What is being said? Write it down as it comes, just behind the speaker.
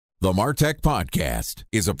The MarTech Podcast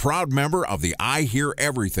is a proud member of the I Hear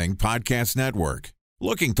Everything Podcast Network.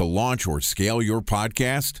 Looking to launch or scale your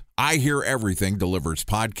podcast? I Hear Everything delivers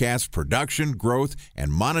podcast production, growth,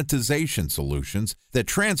 and monetization solutions that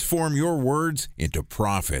transform your words into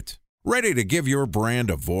profit. Ready to give your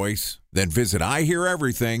brand a voice? Then visit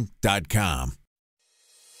iheareverything.com.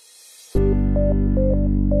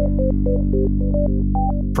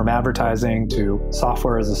 From advertising to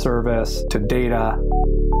software as a service to data.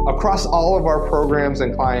 Across all of our programs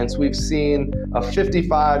and clients, we've seen a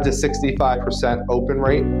 55 to 65% open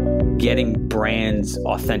rate. Getting brands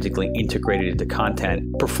authentically integrated into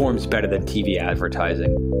content performs better than TV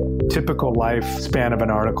advertising. Typical lifespan of an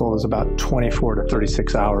article is about 24 to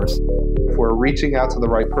 36 hours. If we're reaching out to the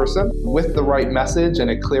right person with the right message and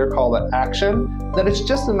a clear call to action, then it's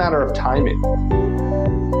just a matter of timing.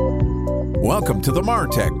 Welcome to the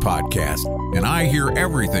MarTech Podcast, an I Hear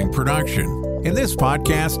Everything production. In this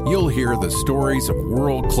podcast, you'll hear the stories of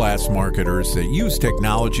world-class marketers that use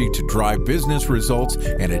technology to drive business results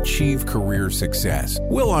and achieve career success.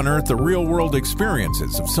 We'll unearth the real-world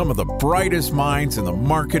experiences of some of the brightest minds in the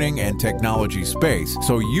marketing and technology space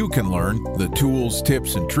so you can learn the tools,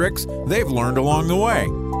 tips, and tricks they've learned along the way.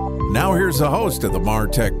 Now here's the host of the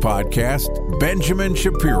MarTech Podcast, Benjamin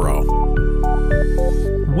Shapiro.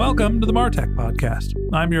 Welcome to the MarTech Podcast.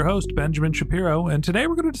 I'm your host, Benjamin Shapiro, and today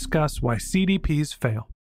we're going to discuss why CDPs fail.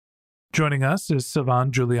 Joining us is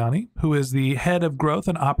Sivan Giuliani, who is the head of growth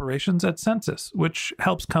and operations at Sensis, which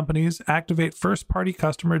helps companies activate first-party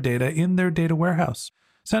customer data in their data warehouse.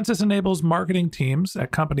 Sensis enables marketing teams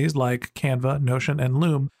at companies like Canva, Notion, and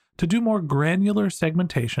Loom to do more granular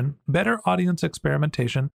segmentation, better audience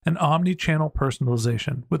experimentation, and omni-channel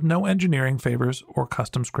personalization with no engineering favors or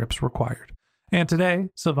custom scripts required. And today,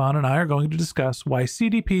 Sivan and I are going to discuss why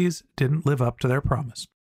CDPs didn't live up to their promise.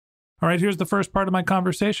 All right, here's the first part of my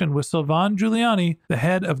conversation with Sivan Giuliani, the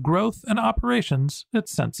head of growth and operations at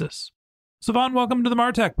Sensis. Sivan, welcome to the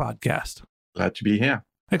MarTech Podcast. Glad to be here.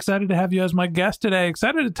 Excited to have you as my guest today.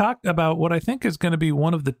 Excited to talk about what I think is going to be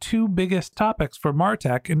one of the two biggest topics for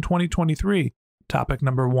MarTech in 2023. Topic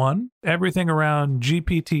number one, everything around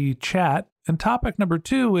GPT chat. And topic number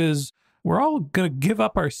two is we're all going to give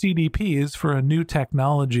up our CDPs for a new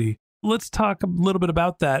technology. Let's talk a little bit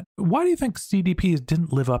about that. Why do you think CDPs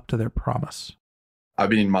didn't live up to their promise?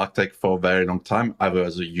 I've been in MarTech for a very long time, either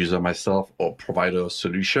as a user myself or provider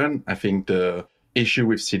solution. I think the issue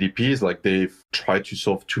with CDPs, like they've tried to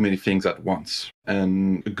solve too many things at once.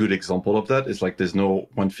 And a good example of that is like there's no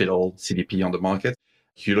one-fit-all CDP on the market.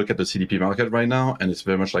 You look at the CDP market right now, and it's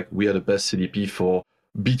very much like we are the best CDP for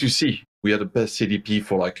B2C. We are the best CDP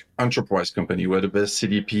for like enterprise company. We're the best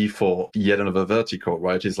CDP for yet another vertical,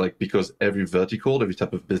 right? It's like because every vertical, every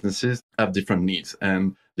type of businesses have different needs.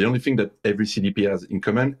 And the only thing that every CDP has in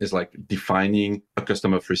common is like defining a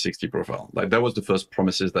customer 360 profile. Like that was the first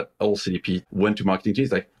promises that all CDP went to marketing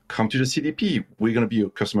teams, like come to the CDP. We're going to be a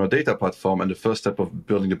customer data platform. And the first step of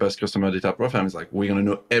building the best customer data profile is like, we're going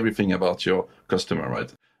to know everything about your customer,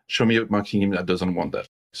 right? Show me a marketing team that doesn't want that.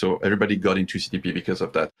 So everybody got into CDP because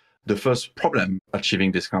of that. The first problem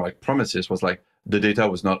achieving this kind of like promises was like the data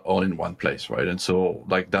was not all in one place, right? And so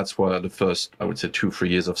like that's where the first, I would say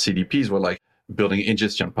 2-3 years of CDPs were like building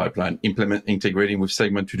ingestion pipeline, integrating with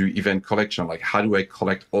Segment to do event collection. Like how do I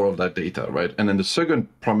collect all of that data, right? And then the second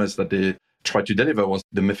promise that they tried to deliver was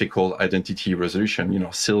the mythical identity resolution. You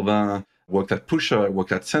know, Sylvain worked at Pusher,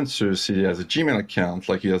 worked at Sensis, he has a Gmail account,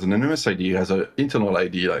 like he has an anonymous ID, he has an internal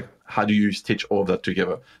ID, like how do you stitch all of that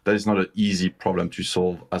together? That is not an easy problem to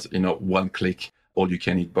solve as, you know, one click, all you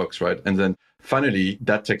can eat box, right? And then finally,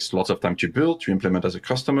 that takes lots of time to build, to implement as a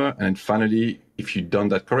customer. And then finally, if you've done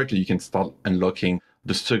that correctly, you can start unlocking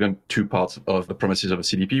the second two parts of the promises of a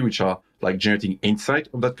CDP, which are like generating insight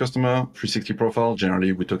of that customer 360 profile.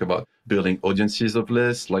 Generally, we talk about building audiences of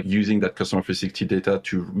lists, like using that customer 360 data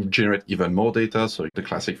to generate even more data. So the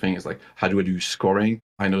classic thing is like, how do I do scoring?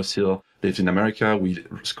 I know Sil lives in America. We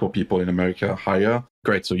score people in America higher.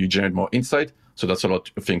 Great. So you generate more insight. So that's a lot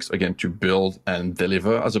of things, again, to build and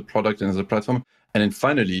deliver as a product and as a platform. And then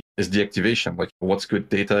finally is the activation, like what's good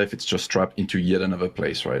data if it's just trapped into yet another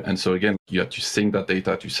place, right? And so again, you have to sync that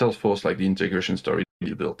data to Salesforce, like the integration story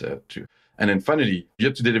you built there too. And then finally, you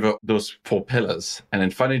have to deliver those 4 pillars. And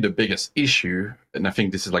then finally, the biggest issue, and I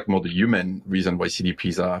think this is like more the human reason why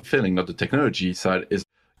CDPs are failing, not the technology side, is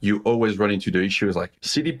you always run into the issues like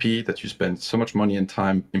CDP that you spend so much money and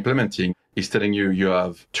time implementing is telling you you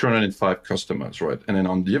have 205 customers, right? And then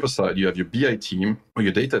on the other side, you have your BI team or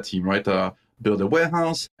your data team, right? Build a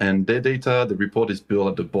warehouse and their data, the report is built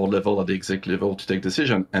at the board level, at the exec level to take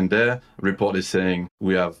decision. And their report is saying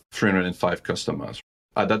we have 305 customers.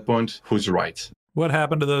 At that point, who's right? What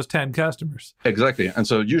happened to those 10 customers? Exactly. And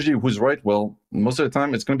so usually who's right? Well, most of the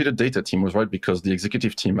time it's going to be the data team who's right because the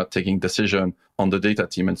executive team are taking decision on the data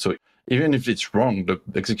team. And so even if it's wrong, the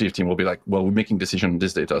executive team will be like, well, we're making decision on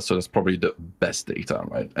this data. So that's probably the best data,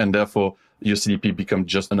 right? And therefore your CDP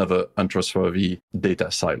becomes just another untrustworthy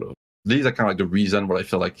data silo. These are kind of like the reason why I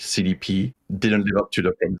feel like CDP didn't live up to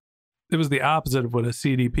the promise. It was the opposite of what a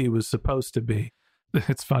CDP was supposed to be.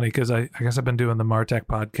 It's funny because I guess I've been doing the Martech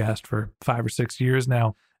podcast for 5 or 6 years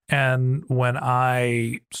now. And when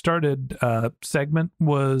I started, Segment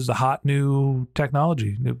was a hot new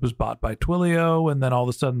technology. It was bought by Twilio. And then all of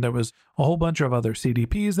a sudden there was a whole bunch of other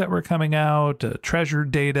CDPs that were coming out. Treasure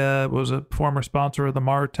Data was a former sponsor of the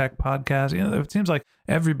Martech podcast. You know, it seems like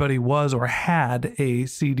everybody was or had a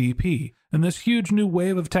CDP. And this huge new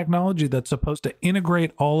wave of technology that's supposed to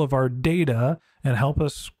integrate all of our data and help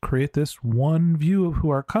us create this one view of who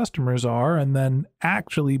our customers are and then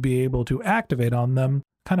actually be able to activate on them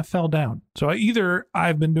kind of fell down. So either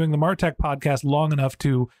I've been doing the Martech podcast long enough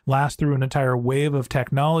to last through an entire wave of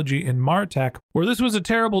technology in Martech, or this was a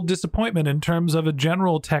terrible disappointment in terms of a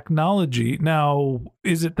general technology. Now,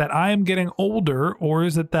 is it that I am getting older, or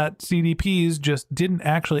is it that CDPs just didn't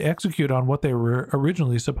actually execute on what they were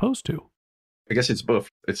originally supposed to? I guess it's both.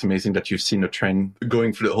 It's amazing that you've seen a trend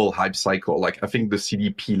going through the whole hype cycle. Like I think the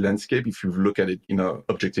CDP landscape, if you look at it in an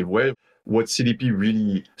objective way, what CDP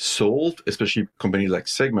really solved, especially companies like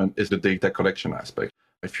Segment, is the data collection aspect.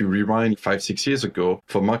 If you rewind 5-6 years ago,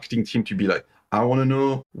 for marketing team to be like, I want to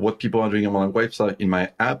know what people are doing on my website, in my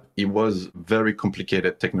app, it was very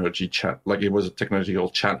complicated technology like it was a technological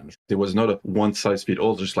challenge. There was not a one size fit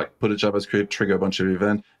all, just like put a JavaScript, trigger a bunch of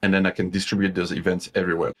events, and then I can distribute those events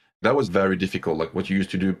everywhere. That was very difficult. Like what you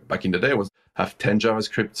used to do back in the day was have 10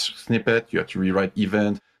 JavaScript snippet, you had to rewrite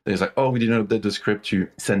event. Then it's like, oh, we didn't update the script to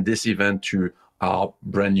send this event to our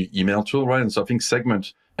brand new email tool, right? And so I think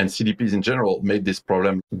Segment and CDPs in general made this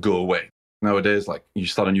problem go away. Nowadays, like you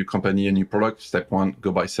start a new company, a new product, step one,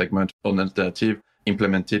 go buy Segment, an alternative,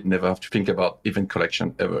 implement it, never have to think about event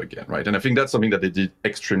collection ever again, right? And I think that's something that they did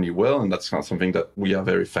extremely well. And that's kind of something that we are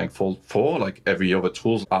very thankful for. Like every other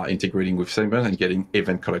tools are integrating with Segment and getting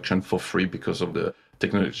event collection for free because of the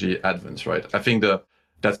technology advance, right? I think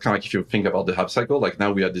that's kind of like if you think about the hype cycle, like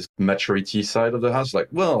now we are this maturity side of the house, like,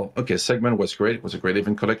 well, okay, Segment was great. It was a great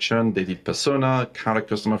event collection. They did persona, kind of like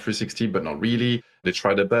customer 360, but not really. They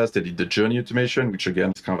tried their best. They did the journey automation, which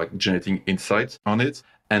again is kind of like generating insights on it.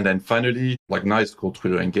 And then finally, like now it's called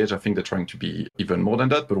Twitter Engage. I think they're trying to be even more than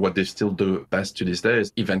that. But what they still do best to this day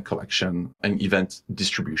is event collection and event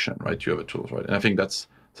distribution, right, to other tools, right? And I think that's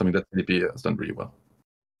something that CDP has done really well.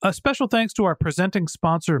 A special thanks to our presenting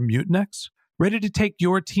sponsor, Mutinex. Ready to take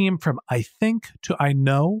your team from I think to I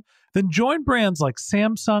know? Then join brands like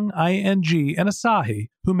Samsung, ING, and Asahi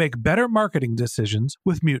who make better marketing decisions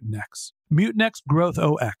with Mutinex. Mutinex Growth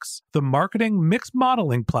OS, the marketing mix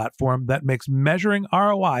modeling platform that makes measuring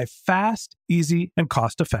ROI fast, easy, and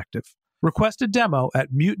cost-effective. Request a demo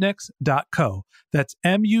at mutinex.co. That's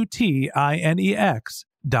MUTINEX.co.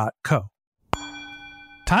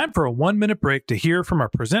 Time for a 1-minute break to hear from our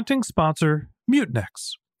presenting sponsor,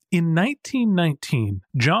 Mutinex. In 1919,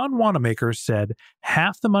 John Wanamaker said,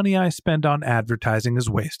 "Half the money I spend on advertising is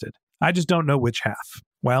wasted. I just don't know which half."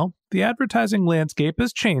 Well, the advertising landscape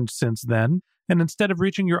has changed since then, and instead of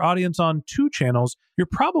reaching your audience on 2 channels, you're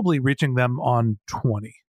probably reaching them on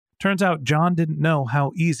 20. Turns out John didn't know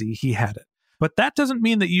how easy he had it. But that doesn't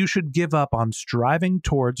mean that you should give up on striving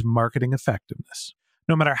towards marketing effectiveness.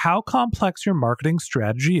 No matter how complex your marketing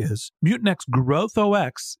strategy is, Mutinex Growth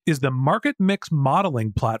OS is the market mix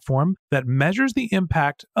modeling platform that measures the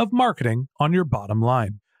impact of marketing on your bottom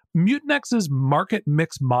line. Mutinex's market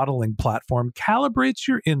mix modeling platform calibrates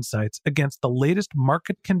your insights against the latest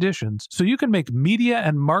market conditions so you can make media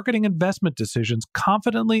and marketing investment decisions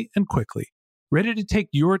confidently and quickly. Ready to take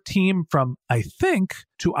your team from I think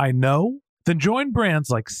to I know? Then join brands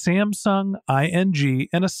like Samsung, ING,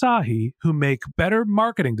 and Asahi who make better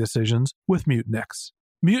marketing decisions with Mutinex.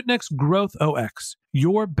 Mutinex Growth OS.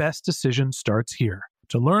 Your best decision starts here.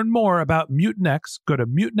 To learn more about Mutinex, go to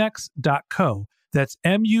mutinex.co. That's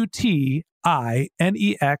MUTINEX.co.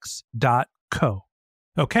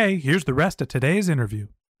 Okay, here's the rest of today's interview.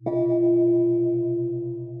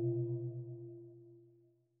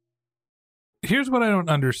 Here's what I don't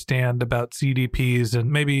understand about CDPs,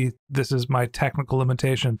 and maybe this is my technical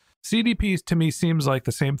limitation. CDPs to me seems like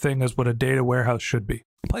the same thing as what a data warehouse should be.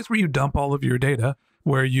 A place where you dump all of your data,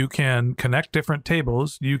 where you can connect different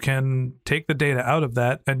tables, you can take the data out of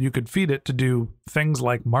that, and you could feed it to do things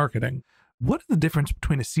like marketing. What is the difference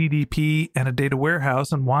between a CDP and a data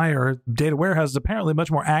warehouse, and why are data warehouses apparently much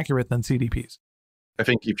more accurate than CDPs? I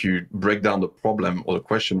think if you break down the problem or the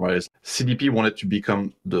question, right, is CDP wanted to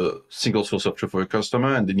become the single source of truth for a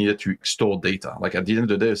customer, and they needed to store data. Like at the end of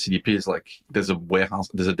the day, a CDP is like, there's a warehouse,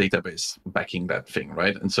 there's a database backing that thing,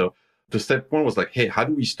 right? And so the step one was like, hey, how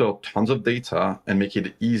do we store tons of data and make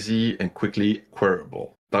it easy and quickly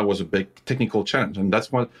queryable? That was a big technical challenge. And that's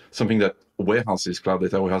something that warehouses, cloud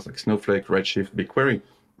data warehouse like Snowflake, Redshift, BigQuery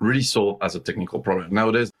really solve as a technical problem.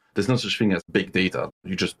 Nowadays, there's no such thing as big data.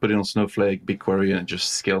 You just put it on Snowflake, BigQuery, and it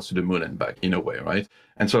just scales to the moon and back in a way, right?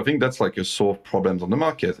 And so I think that's like a solved problems on the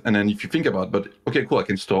market. And then if you think about, but okay, cool, I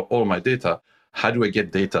can store all my data. How do I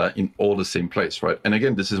get data in all the same place, right? And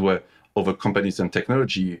again, this is where other companies and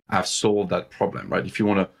technology have solved that problem, right? If you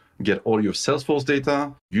want to get all your Salesforce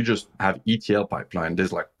data, you just have ETL pipeline.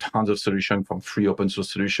 There's like tons of solution, from free open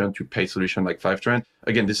source solution to paid solution like Fivetran.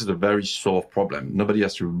 Again, this is a very solved problem. Nobody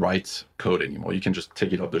has to write code anymore. You can just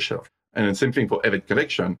take it off the shelf. And then same thing for event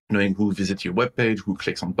collection, knowing who visits your webpage, who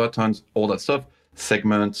clicks on buttons, all that stuff.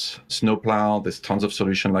 Segments, Snowplow, there's tons of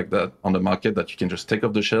solution like that on the market that you can just take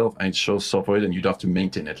off the shelf and it shows software and you don't have to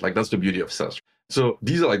maintain it. Like that's the beauty of SaaS. So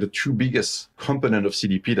these are like the two biggest components of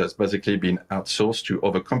CDP that's basically been outsourced to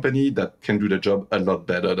other company that can do the job a lot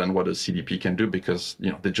better than what a CDP can do, because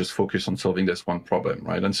they just focus on solving this one problem,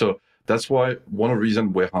 right? And so that's why one of the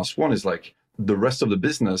reasons Warehouse One is like the rest of the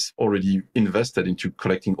business already invested into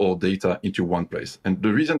collecting all data into one place. And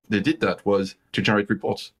the reason they did that was to generate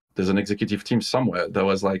reports. There's an executive team somewhere that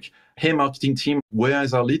was like, hey, marketing team, where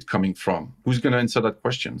is our lead coming from? Who's going to answer that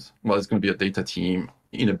questions? Well, it's going to be a data team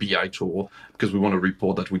in a BI tool, because we want to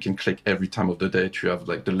report that we can click every time of the day to have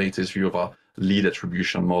like the latest view of our lead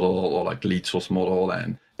attribution model or like lead source model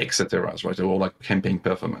and et cetera, right? Or like campaign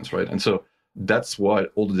performance, right? And so that's why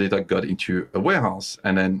all the data got into a warehouse.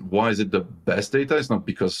 And then why is it the best data? It's not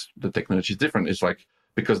because the technology is different. It's like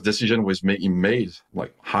because decision was made,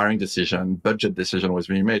 like hiring decision, budget decision was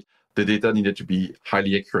being made. The data needed to be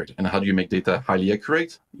highly accurate. And how do you make data highly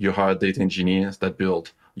accurate? You hire data engineers that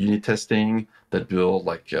build unit testing, that build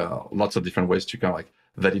like lots of different ways to kind of like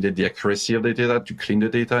validate the accuracy of the data, to clean the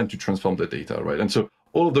data and to transform the data, right? And so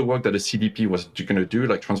all of the work that a CDP was going to do,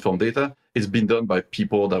 like transform data, is been done by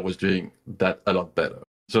people that was doing that a lot better.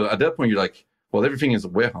 So at that point, you're like, well, everything is a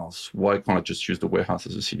warehouse. Why can't I just use the warehouse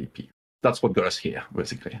as a CDP? That's what got us here,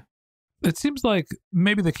 basically. It seems like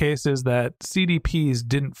maybe the case is that CDPs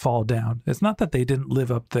didn't fall down. It's not that they didn't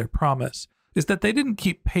live up to their promise. It's that they didn't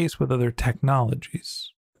keep pace with other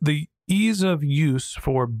technologies. The ease of use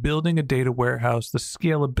for building a data warehouse, the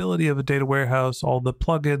scalability of a data warehouse, all the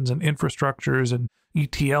plugins and infrastructures and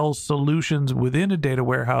ETL solutions within a data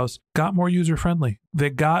warehouse got more user-friendly. They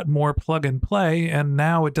got more plug and play, and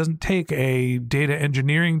now it doesn't take a data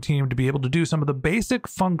engineering team to be able to do some of the basic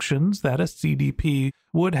functions that a CDP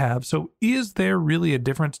would have. So is there really a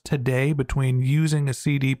difference today between using a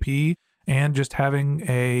CDP and just having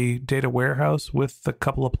a data warehouse with a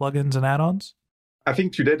couple of plugins and add-ons? I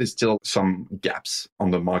think today there's still some gaps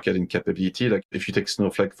on the market in capability. Like if you take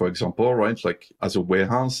Snowflake, for example, right? Like as a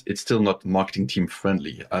warehouse, it's still not marketing team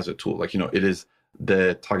friendly as a tool. Like, it is,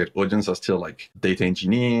 the target audience are still like data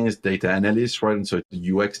engineers, data analysts, right? And so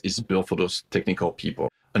the UX is built for those technical people.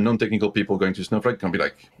 A non-technical people going to Snowflake can be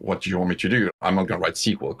like, what do you want me to do? I'm not going to write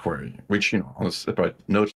SQL query, which, on a separate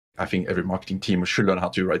note, I think every marketing team should learn how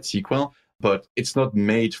to write SQL, but it's not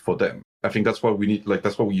made for them. I think that's why we need,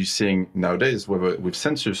 that's what we're seeing nowadays, whether with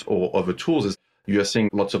Census or other tools, is you are seeing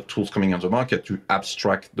lots of tools coming on the market to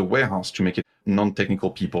abstract the warehouse to make it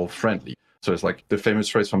non-technical people friendly. So it's like the famous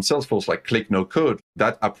phrase from Salesforce, like click, no code.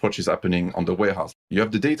 That approach is happening on the warehouse. You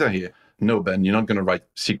have the data here. No, Ben, you're not going to write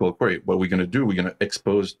SQL query. What we're going to do, we're going to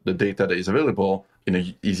expose the data that is available in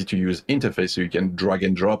an easy to use interface so you can drag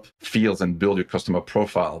and drop fields and build your customer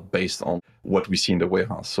profile based on what we see in the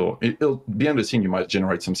warehouse. So it'll behind the scene, you might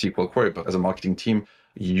generate some SQL query, but as a marketing team,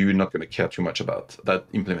 you're not going to care too much about that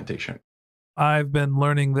implementation. I've been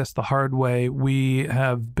learning this the hard way. We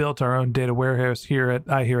have built our own data warehouse here at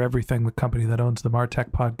I Hear Everything, the company that owns the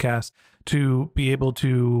Martech podcast, to be able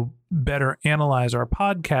to better analyze our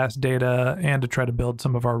podcast data and to try to build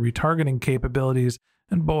some of our retargeting capabilities.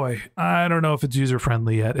 And boy, I don't know if it's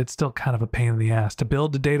user-friendly yet. It's still kind of a pain in the ass to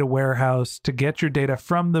build a data warehouse, to get your data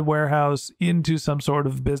from the warehouse into some sort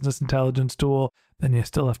of business intelligence tool. Then you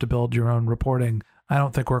still have to build your own reporting. I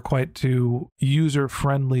don't think we're quite to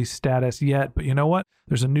user-friendly status yet, but you know what?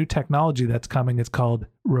 There's a new technology that's coming. It's called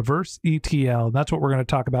reverse ETL. That's what we're going to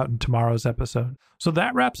talk about in tomorrow's episode. So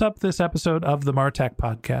that wraps up this episode of the Martech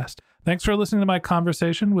podcast. Thanks for listening to my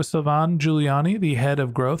conversation with Silvan Giuliani, the head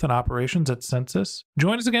of growth and operations at Sensis.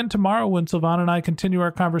 Join us again tomorrow when Silvan and I continue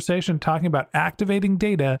our conversation talking about activating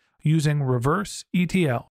data using reverse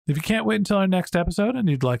ETL. If you can't wait until our next episode and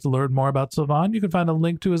you'd like to learn more about Silvan, you can find a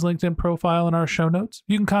link to his LinkedIn profile in our show notes.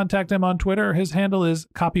 You can contact him on Twitter. His handle is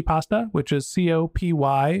Copypasta, which is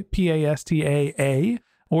COPYPASTAA.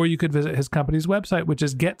 Or you could visit his company's website, which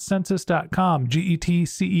is getsensus.com,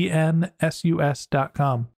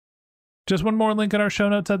 GETCENSUS.com. Just one more link in our show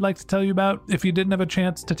notes I'd like to tell you about. If you didn't have a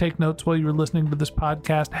chance to take notes while you were listening to this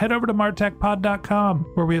podcast, head over to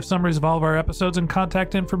martechpod.com, where we have summaries of all of our episodes and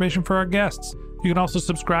contact information for our guests. You can also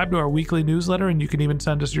subscribe to our weekly newsletter, and you can even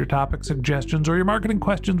send us your topic suggestions or your marketing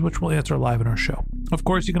questions, which we'll answer live in our show. Of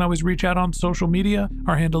course, you can always reach out on social media.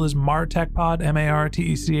 Our handle is MarTechPod,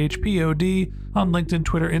 MarTechPod, on LinkedIn,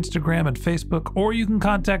 Twitter, Instagram, and Facebook, or you can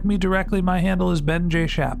contact me directly. My handle is Ben J.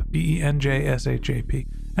 Shap, BenJShap.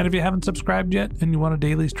 And if you haven't subscribed yet and you want a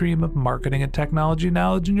daily stream of marketing and technology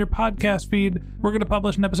knowledge in your podcast feed, we're going to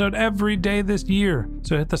publish an episode every day this year.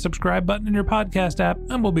 So hit the subscribe button in your podcast app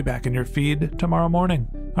and we'll be back in your feed tomorrow morning.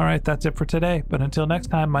 All right, that's it for today. But until next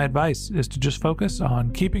time, my advice is to just focus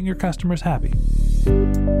on keeping your customers happy.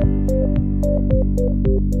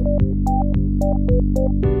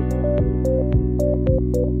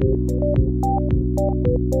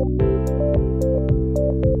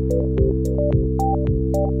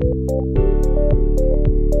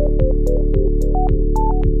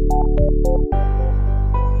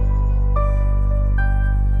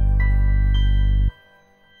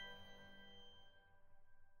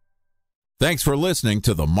 Thanks for listening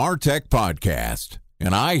to the MarTech Podcast,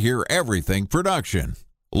 an I Hear Everything production.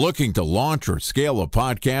 Looking to launch or scale a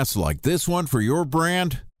podcast like this one for your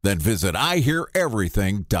brand? Then visit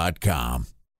iheareverything.com.